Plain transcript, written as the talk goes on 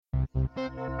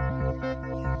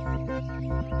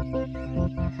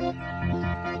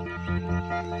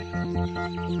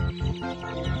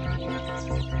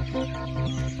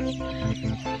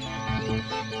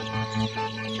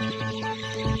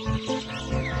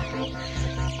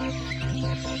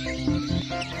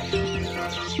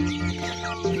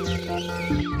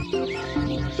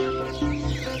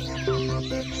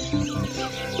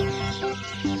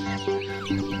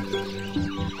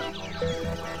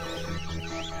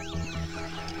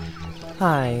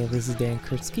Hi, this is Dan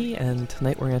Kurtzky, and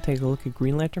tonight we're going to take a look at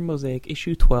Green Lantern Mosaic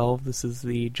issue 12. This is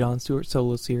the John Stewart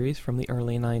solo series from the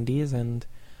early 90s, and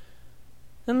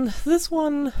this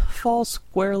one falls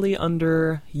squarely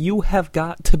under "You Have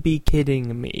Got to Be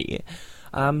Kidding Me."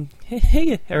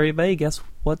 Hey everybody, guess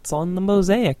what's on the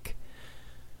Mosaic?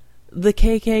 The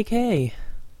KKK.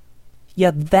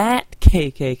 Yeah, that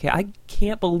KKK. I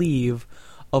can't believe,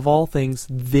 of all things,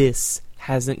 this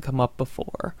hasn't come up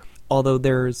before. Although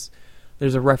there's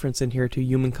a reference in here to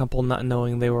Human Couple not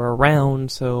knowing they were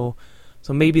around, so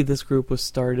maybe this group was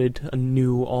started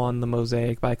anew on the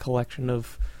Mosaic by a collection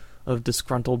of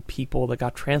disgruntled people that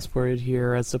got transported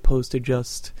here, as opposed to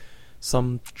just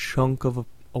some chunk of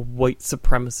a white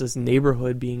supremacist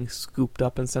neighborhood being scooped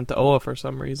up and sent to Oa for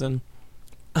some reason.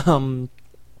 Oh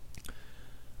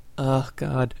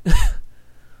God.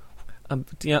 I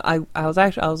was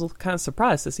kind of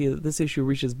surprised to see that this issue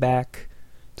reaches back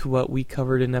to what we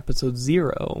covered in episode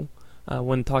 0,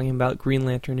 when talking about Green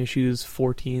Lantern issues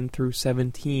 14 through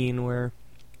 17, where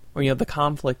the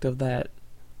conflict of that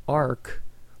arc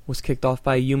was kicked off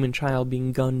by a human child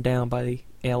being gunned down by the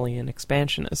alien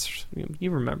expansionists.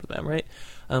 You remember them, right?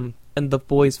 And the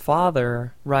boy's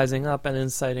father rising up and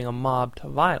inciting a mob to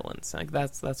violence. Like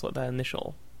that's what that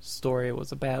initial story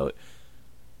was about.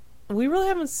 We really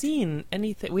haven't seen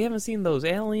anything. We haven't seen those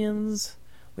aliens.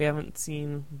 We haven't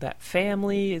seen that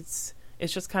family. It's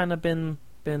just kind of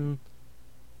been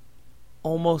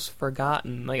almost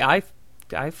forgotten. Like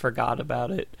I forgot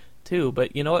about it too.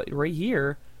 But you know what? Right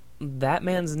here, that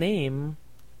man's name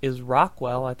is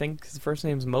Rockwell. I think his first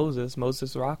name's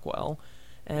Moses Rockwell,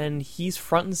 and he's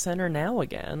front and center now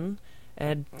again.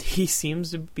 And he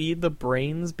seems to be the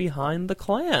brains behind the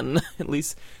Klan, at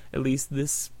least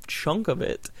this chunk of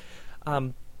it.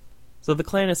 So the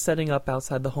Klan is setting up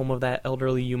outside the home of that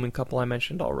elderly human couple I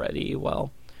mentioned already.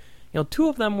 Well, two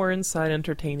of them were inside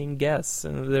entertaining guests,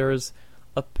 and there's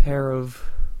a pair of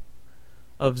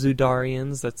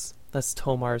Zudarians, that's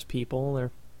Tomar's people,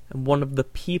 and one of the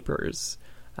Peepers.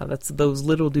 That's those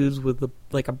little dudes with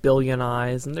a billion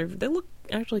eyes, and they look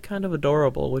actually kind of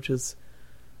adorable, which is,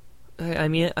 I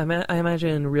imagine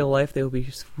in real life they would be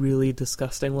just really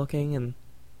disgusting looking and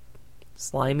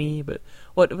slimy, but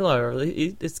whatever.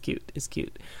 It's cute. It's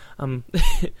cute.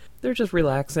 They're just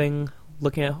relaxing,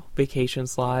 looking at vacation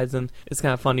slides, and it's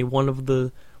kind of funny. One of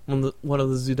the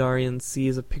Zudarians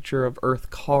sees a picture of Earth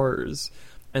cars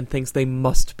and thinks they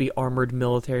must be armored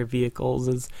military vehicles,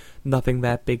 as nothing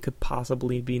that big could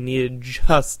possibly be needed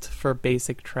just for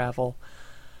basic travel.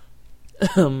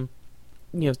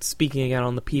 Speaking again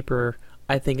on the Peeper,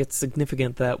 I think it's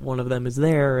significant that one of them is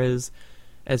there,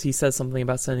 as he says something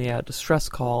about sending out a distress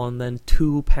call, and then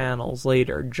 2 panels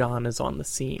later, John is on the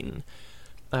scene.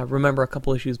 Remember a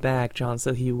couple issues back, John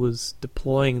said he was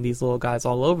deploying these little guys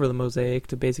all over the Mosaic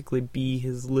to basically be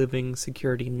his living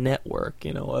security network.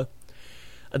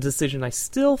 A decision I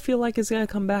still feel like is going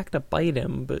to come back to bite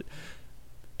him, but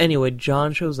anyway,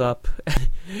 John shows up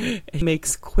and he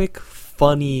makes quick,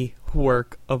 funny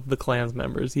work of the Klan's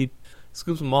members. He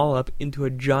scoops them all up into a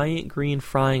giant green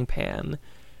frying pan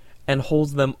and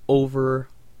holds them over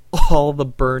all the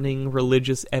burning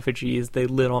religious effigies they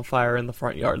lit on fire in the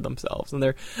front yard themselves. And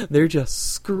they're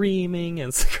just screaming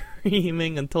and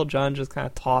screaming until John just kind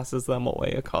of tosses them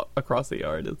away across the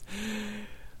yard.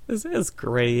 This is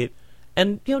great.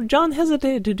 And, John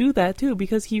hesitated to do that, too,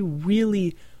 because he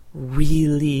really,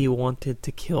 really wanted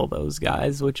to kill those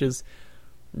guys, which is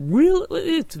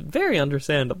it's very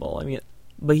understandable.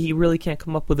 But he really can't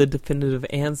come up with a definitive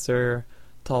answer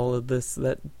to all of this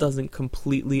that doesn't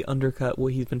completely undercut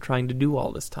what he's been trying to do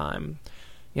all this time.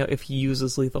 If he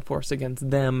uses lethal force against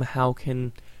them, how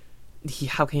can he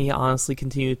honestly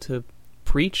continue to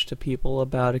preach to people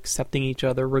about accepting each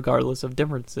other regardless of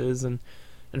differences and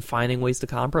finding ways to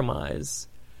compromise?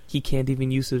 He can't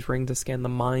even use his ring to scan the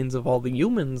minds of all the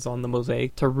humans on the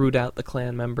Mosaic to root out the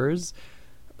Klan members.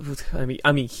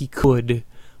 He could,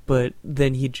 but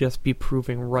then he'd just be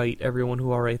proving right everyone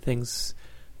who already thinks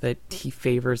that he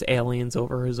favors aliens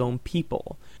over his own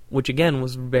people, which again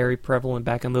was very prevalent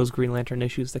back in those Green Lantern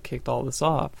issues that kicked all this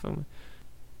off.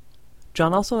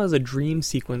 John also has a dream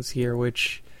sequence here,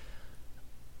 which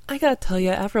I gotta tell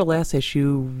you, after last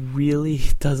issue really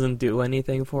doesn't do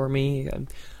anything for me.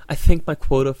 I think my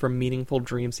quota for meaningful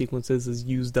dream sequences is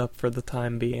used up for the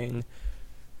time being.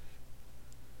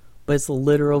 But it's a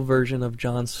literal version of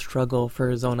John's struggle for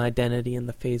his own identity in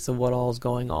the face of what all is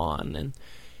going on, and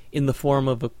in the form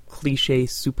of a cliche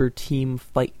super team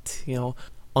fight. You know,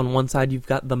 on one side you've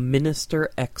got the Minister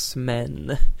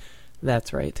X-Men.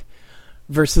 That's right.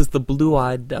 Versus the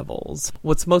Blue-Eyed Devils.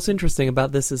 What's most interesting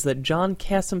about this is that John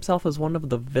casts himself as one of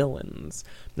the villains.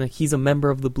 Now, he's a member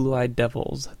of the Blue-Eyed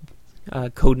Devils,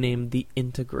 codenamed the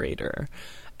Integrator.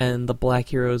 And the Black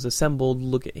Heroes assembled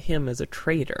look at him as a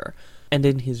traitor. And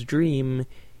in his dream,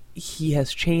 he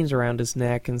has chains around his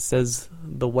neck and says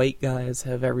the white guys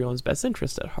have everyone's best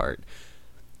interest at heart.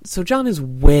 So John is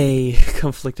way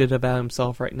conflicted about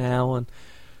himself right now. And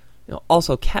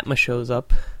also, Katma shows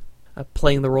up,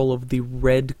 playing the role of the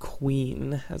Red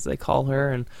Queen, as they call her,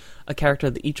 and a character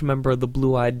that each member of the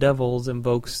Blue-Eyed Devils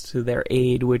invokes to their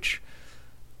aid, which...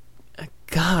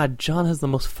 God, John has the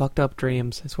most fucked up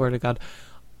dreams, I swear to God.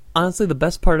 Honestly, the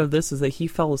best part of this is that he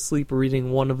fell asleep reading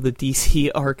one of the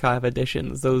DC Archive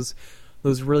editions, those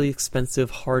really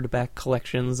expensive hardback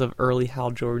collections of early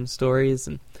Hal Jordan stories,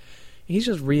 and he's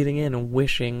just reading in and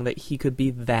wishing that he could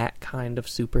be that kind of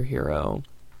superhero.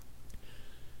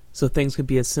 So things could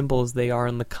be as simple as they are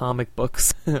in the comic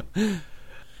books. And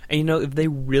if they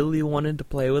really wanted to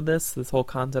play with this whole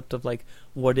concept of, like,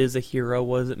 what is a hero,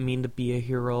 what does it mean to be a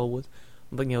hero, with,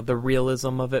 the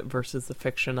realism of it versus the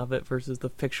fiction of it versus the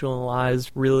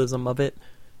fictionalized realism of it,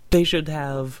 they should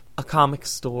have a comic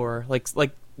store, like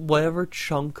whatever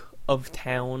chunk of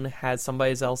town has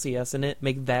somebody's LCS in it,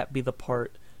 make that be the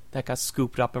part that got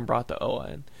scooped up and brought to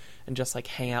Oa, and just like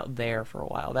hang out there for a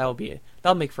while.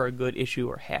 That'll make for a good issue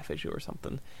or half issue or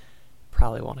something.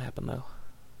 Probably won't happen though.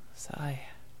 Sigh.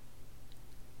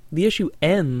 The issue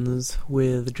ends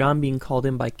with John being called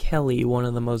in by Kelly, one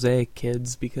of the Mosaic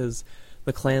kids, because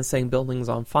the clan's saying building's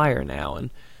on fire now, and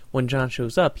when John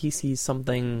shows up, he sees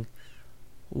something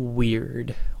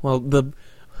weird. Well, the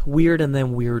weird and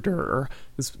then weirder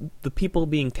is the people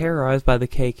being terrorized by the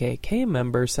KKK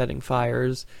members setting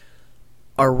fires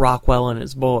are Rockwell and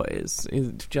his boys.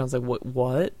 John's like,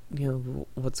 what?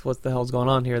 What's the hell's going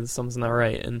on here? Something's not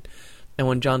right. And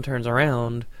when John turns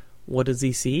around, what does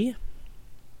he see?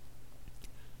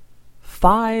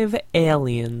 5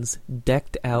 aliens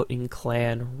decked out in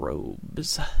clan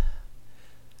robes.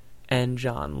 And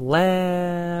John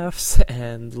laughs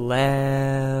and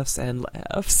laughs and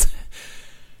laughs.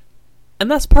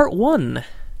 And that's part 1.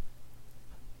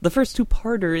 The first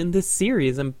 2-parter in this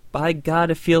series, and by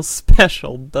God, it feels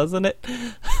special, doesn't it?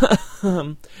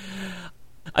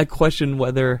 I question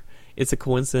whether it's a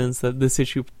coincidence that this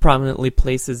issue prominently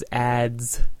places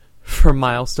ads for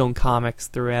Milestone Comics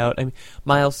throughout. I mean,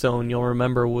 Milestone, you'll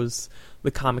remember, was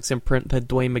the comics imprint that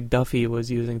Dwayne McDuffie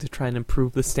was using to try and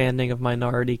improve the standing of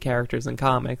minority characters in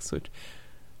comics, which...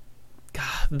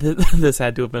 God, this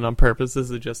had to have been on purpose. This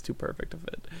is just too perfect of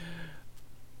it.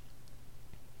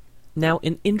 Now,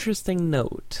 an interesting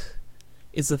note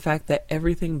is the fact that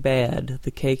everything bad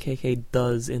the KKK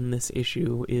does in this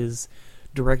issue is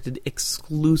directed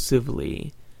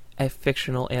exclusively at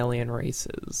fictional alien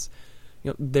races.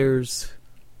 There's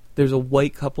a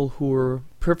white couple who are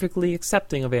perfectly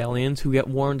accepting of aliens, who get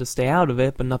warned to stay out of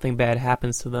it, but nothing bad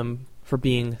happens to them for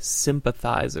being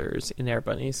sympathizers in Air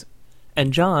Bunnies.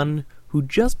 And John, who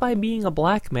just by being a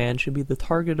black man should be the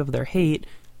target of their hate,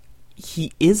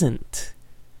 he isn't.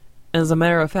 As a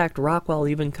matter of fact, Rockwell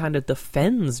even kind of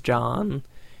defends John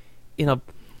in a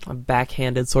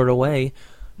backhanded sort of way.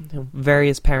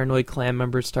 Various paranoid clan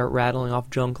members start rattling off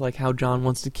junk like how John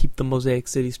wants to keep the Mosaic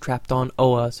cities trapped on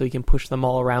Oa so he can push them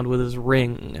all around with his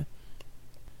ring.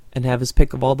 And have his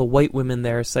pick of all the white women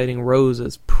there, citing Rose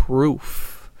as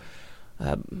proof.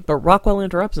 But Rockwell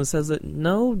interrupts and says that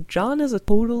no, John is a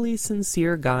totally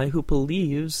sincere guy who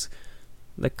believes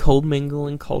that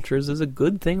cold-mingling cultures is a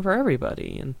good thing for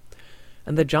everybody,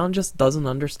 and that John just doesn't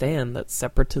understand that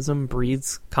separatism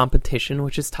breeds competition,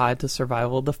 which is tied to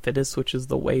survival of the fittest, which is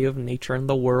the way of nature and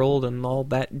the world, and all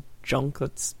that junk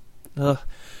that's...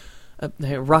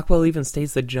 Rockwell even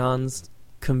states that John's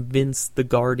convinced the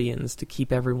Guardians to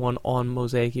keep everyone on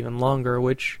Mosaic even longer,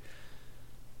 which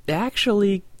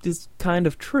actually is kind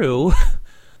of true.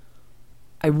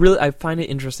 I find it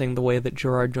interesting the way that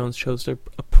Gerard Jones chose to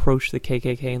approach the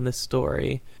KKK in this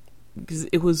story, because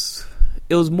it was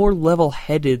more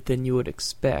level-headed than you would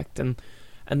expect, and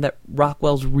that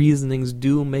Rockwell's reasonings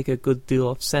do make a good deal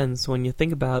of sense when you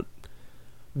think about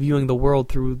viewing the world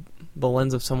through the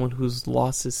lens of someone who's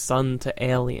lost his son to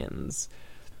aliens,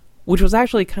 which was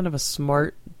actually kind of a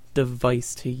smart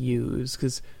device to use,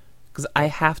 because Because I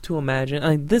have to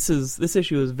imagine, this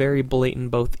issue is very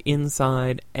blatant both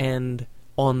inside and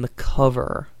on the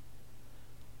cover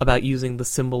about using the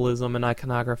symbolism and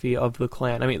iconography of the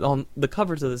Klan. I mean, on the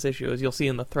covers of this issue, as you'll see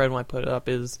in the thread when I put it up,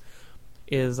 is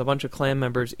a bunch of Klan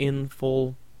members in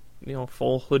full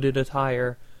hooded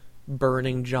attire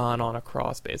burning John on a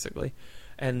cross, basically.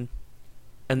 And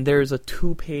there's a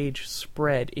 2-page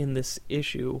spread in this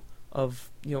issue of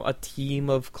a team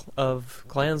of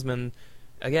Klansmen,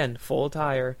 again, full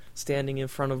attire, standing in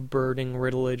front of burning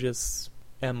religious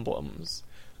emblems.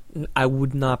 I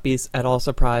would not be at all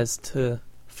surprised to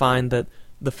find that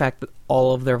the fact that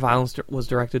all of their violence was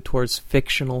directed towards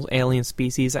fictional alien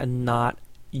species and not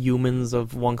humans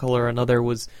of one color or another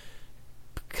was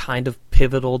kind of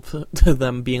pivotal to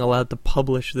them being allowed to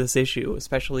publish this issue,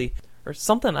 especially, or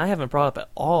something I haven't brought up at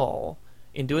all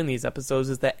in doing these episodes,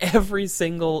 is that every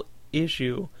single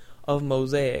issue of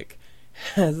Mosaic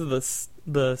has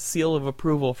the seal of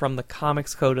approval from the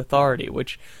Comics Code Authority,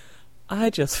 which I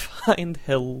just find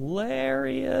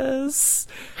hilarious.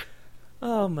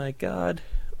 Oh my god.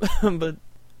 But,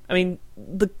 I mean,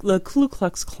 the Ku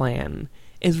Klux Klan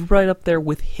is right up there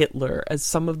with Hitler as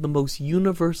some of the most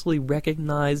universally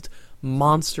recognized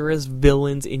monstrous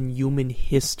villains in human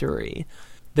history.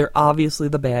 They're obviously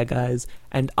the bad guys,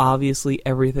 and obviously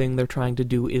everything they're trying to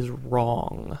do is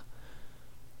wrong.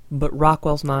 But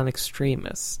Rockwell's not an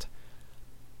extremist.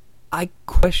 I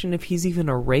question if he's even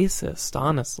a racist,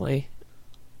 honestly.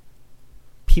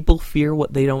 People fear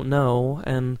what they don't know,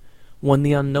 and when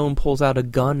the unknown pulls out a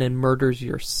gun and murders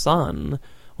your son,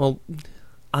 well,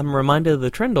 I'm reminded of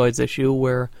the Trendoids issue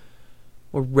where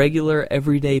regular,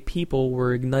 everyday people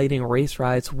were igniting race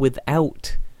riots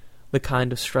without the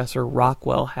kind of stressor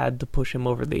Rockwell had to push him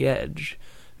over the edge.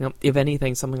 If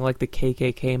anything, something like the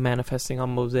KKK manifesting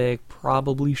on Mosaic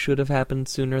probably should have happened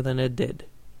sooner than it did.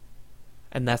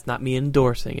 And that's not me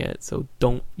endorsing it, so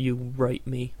don't you write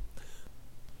me.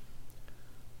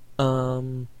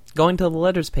 Going to the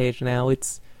letters page now,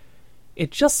 it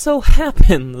just so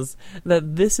happens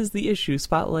that this is the issue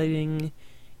spotlighting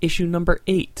issue number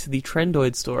 8, the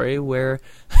Trendoid story, where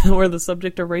the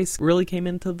subject of race really came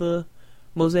into the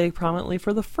Mosaic prominently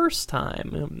for the first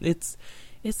time. It's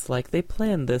like they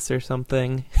planned this or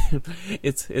something.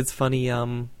 It's funny.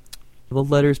 The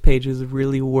letters pages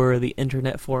really were the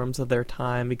internet forums of their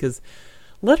time, because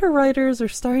letter writers are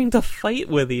starting to fight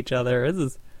with each other.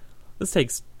 This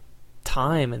takes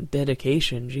time and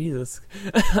dedication. Jesus.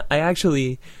 I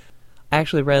actually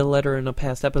read a letter in a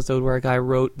past episode where a guy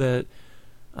wrote that,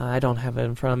 I don't have it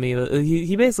in front of me, but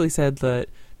he basically said that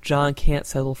John can't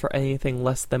settle for anything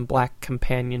less than black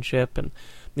companionship, and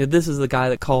this is the guy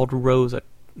that called Rose a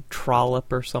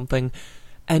trollop or something,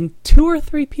 and 2 or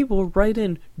 3 people write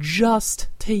in just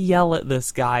to yell at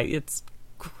this guy. It's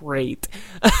great.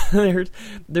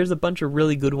 There's a bunch of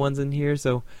really good ones in here,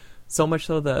 so much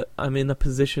so that I'm in a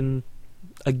position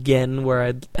again where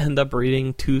I'd end up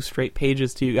reading 2 straight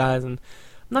pages to you guys, and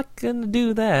I'm not gonna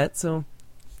do that, so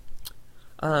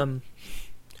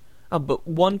but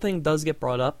one thing does get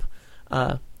brought up,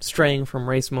 straying from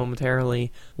race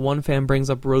momentarily. One fan brings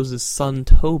up Rose's son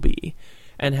Toby,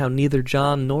 and how neither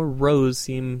John nor Rose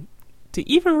seem to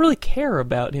even really care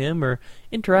about him or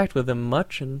interact with him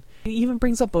much, and he even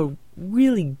brings up a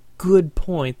really good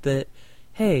point that,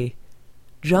 hey,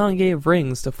 John gave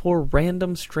rings to 4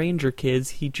 random stranger kids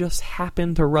he just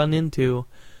happened to run into,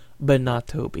 but not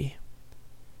Toby.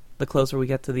 The closer we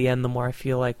get to the end, the more I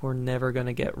feel like we're never going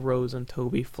to get Rose and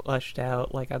Toby fleshed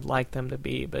out like I'd like them to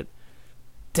be, but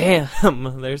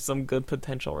damn, there's some good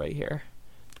potential right here.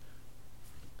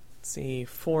 Let's see,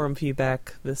 forum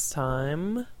feedback this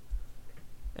time.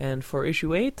 And for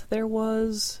issue 8, there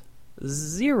was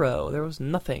 0. There was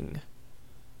nothing.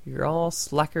 You're all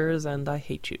slackers and I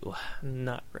hate you.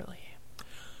 Not really.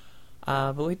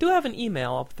 But we do have an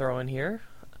email I'll throw in here,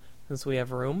 since we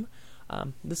have room.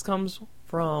 This comes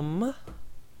from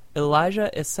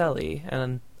Elijah Iseli,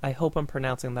 and I hope I'm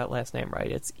pronouncing that last name right.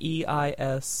 It's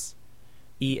Iesele.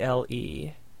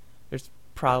 There's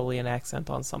probably an accent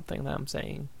on something that I'm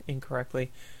saying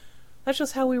incorrectly. That's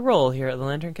just how we roll here at the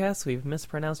LanternCast. We've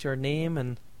mispronounced your name,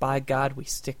 and by God, we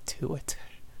stick to it.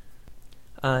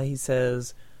 He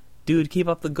says, dude, keep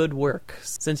up the good work.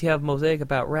 Since you have Mosaic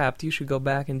about Wrapped, you should go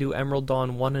back and do Emerald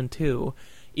Dawn 1 and 2,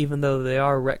 even though they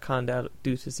are retconned out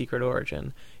due to Secret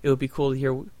Origin. It would be cool to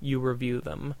hear you review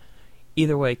them.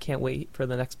 Either way, can't wait for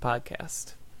the next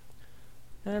podcast.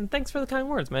 And thanks for the kind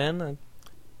words, man.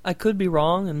 I could be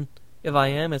wrong, and if I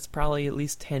am, it's probably at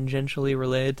least tangentially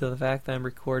related to the fact that I'm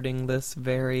recording this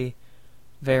very,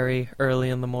 very early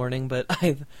in the morning, but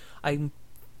I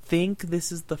think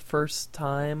this is the first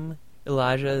time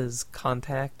Elijah has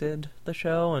contacted the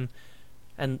show,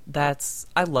 and that's,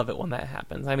 I love it when that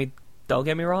happens. I mean, don't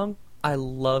get me wrong, I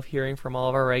love hearing from all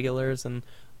of our regulars and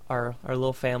our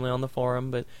little family on the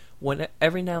forum, but when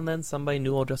every now and then somebody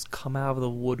new will just come out of the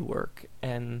woodwork,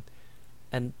 and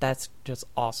that's just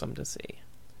awesome to see.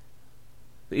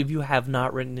 If you have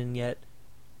not written in yet,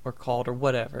 or called, or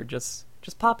whatever, just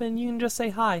pop in. You can just say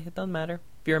hi. It doesn't matter.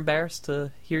 If you're embarrassed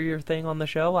to hear your thing on the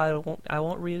show, I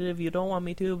won't read it if you don't want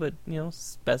me to, but,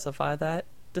 specify that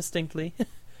distinctly.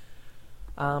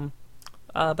 But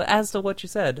as to what you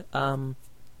said,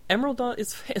 Emerald Dawn,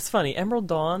 it's funny. Emerald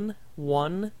Dawn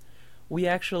 1, we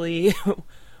actually,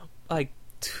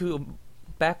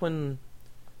 back when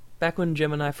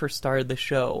Jim and I first started the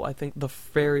show, I think the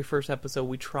very first episode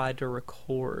we tried to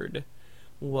record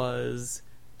was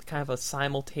kind of a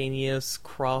simultaneous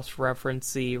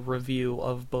cross-referencey review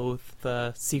of both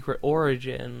the Secret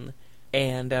Origin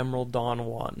and Emerald Dawn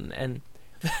 1, and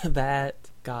that,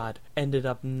 God, ended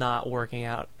up not working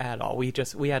out at all. We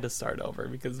had to start over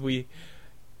because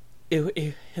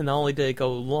and not only did it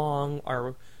go long,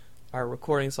 our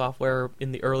recording software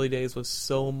in the early days was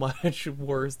so much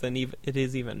worse than it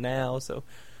is even now, so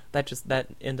that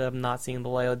ended up not seeing the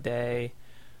light of day.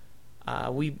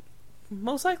 We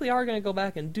most likely are going to go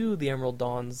back and do the Emerald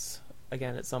Dawns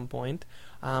again at some point.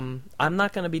 I'm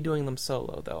not going to be doing them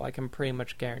solo, though. I can pretty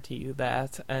much guarantee you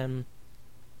that. And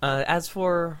as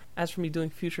for me doing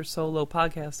future solo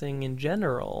podcasting in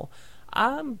general,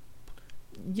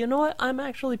 you know what? I'm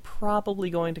actually probably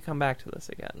going to come back to this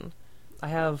again. I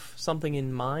have something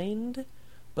in mind,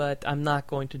 but I'm not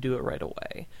going to do it right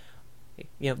away.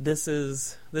 This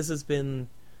has been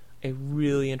a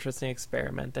really interesting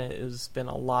experiment, and it has been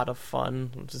a lot of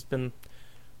fun.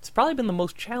 It's probably been the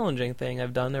most challenging thing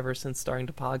I've done ever since starting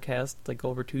to podcast,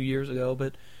 over 2 years ago,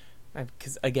 but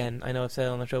because, again, I know I've said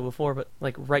it on the show before, but,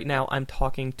 right now, I'm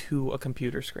talking to a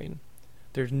computer screen.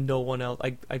 There's no one else.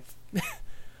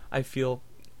 I feel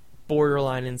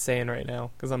borderline insane right now,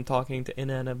 because I'm talking to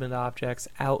inanimate objects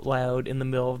out loud in the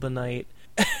middle of the night.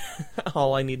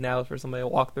 All I need now is for somebody to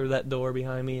walk through that door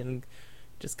behind me and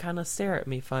just kind of stare at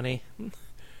me funny.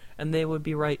 And they would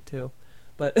be right, too.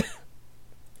 But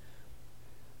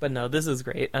no, this is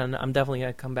great, and I'm definitely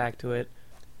going to come back to it.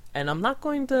 And I'm not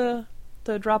going to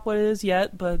drop what it is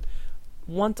yet, but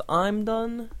once I'm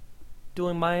done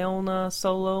doing my own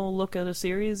solo look at a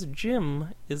series, Jim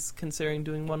is considering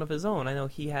doing one of his own. I know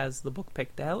he has the book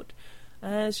picked out,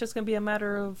 and it's just going to be a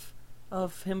matter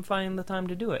of him finding the time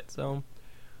to do it.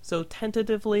 So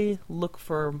tentatively look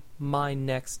for my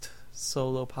next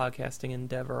solo podcasting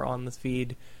endeavor on this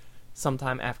feed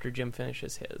sometime after Jim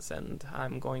finishes his, and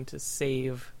I'm going to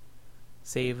save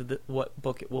what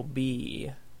book it will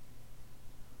be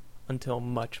until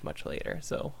much, much later.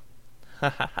 So,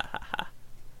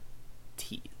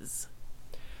 tease.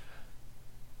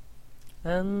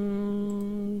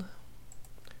 And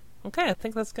okay, I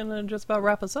think that's gonna just about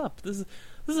wrap us up. This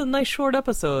is a nice short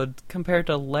episode compared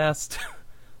to last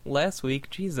week.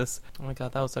 Jesus, oh my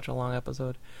God, that was such a long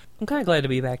episode. I'm kind of glad to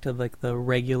be back to the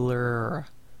regular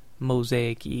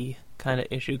Mosaic-y kind of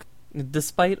issue,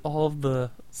 despite all of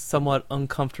the somewhat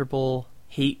uncomfortable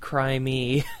hate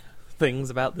crimey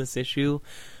things about this issue.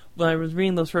 When I was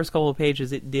reading those first couple of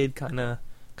pages, it did kind of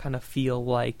feel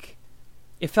like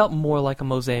it felt more like a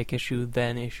Mosaic issue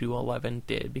than issue 11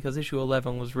 did, because issue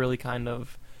 11 was really kind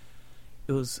of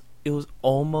it was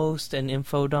almost an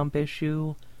info dump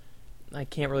issue. I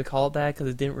can't really call it that because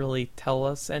it didn't really tell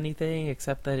us anything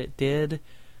except that it did.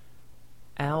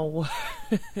 Ow.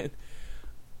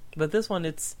 But this one,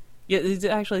 it's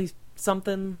actually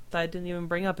something that I didn't even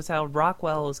bring up, is how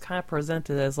Rockwell is kind of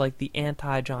presented as the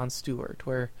anti-Jon Stewart,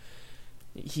 where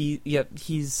he's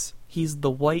the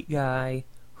white guy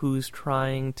who's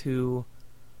trying to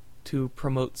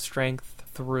promote strength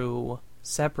through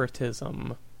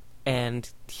separatism, and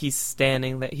he's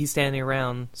standing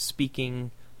around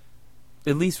speaking,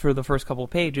 at least for the first couple of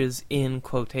pages, in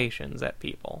quotations at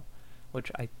people,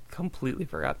 which I completely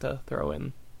forgot to throw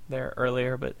in there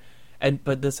earlier. But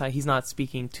this time he's not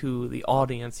speaking to the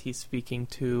audience; he's speaking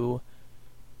to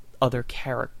other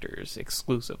characters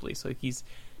exclusively. So he's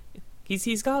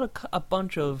got a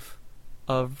bunch of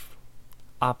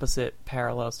opposite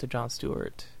parallels to Jon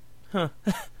Stewart. Huh.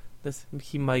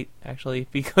 He might actually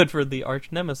be good for the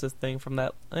arch nemesis thing from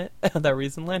that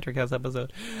recent LanternCast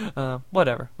episode.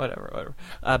 Whatever.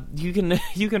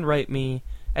 You can write me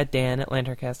at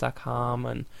dan@lanterncast.com,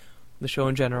 and the show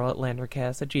in general at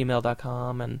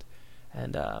lanterncast@gmail.com, and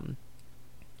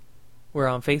we're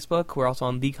on Facebook. We're also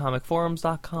on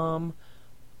thecomicforums.com.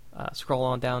 Scroll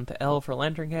on down to L for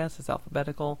LanternCast. It's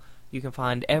alphabetical. You can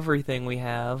find everything we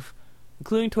have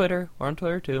including Twitter. We're on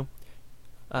Twitter too.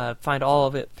 Find all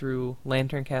of it through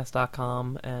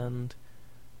LanternCast.com and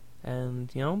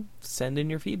send in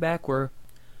your feedback. We're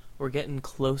getting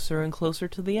closer and closer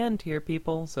to the end here,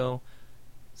 people. So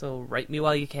write me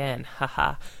while you can.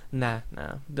 Haha. Nah.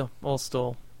 We'll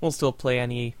still play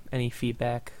any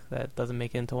feedback that doesn't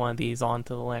make it into one of these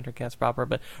onto the LanternCast proper.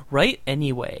 But write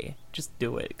anyway. Just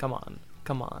do it. Come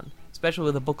on. Especially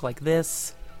with a book like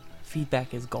this,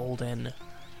 feedback is golden.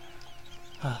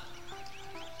 All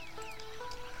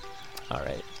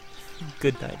right.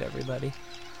 Good night, everybody.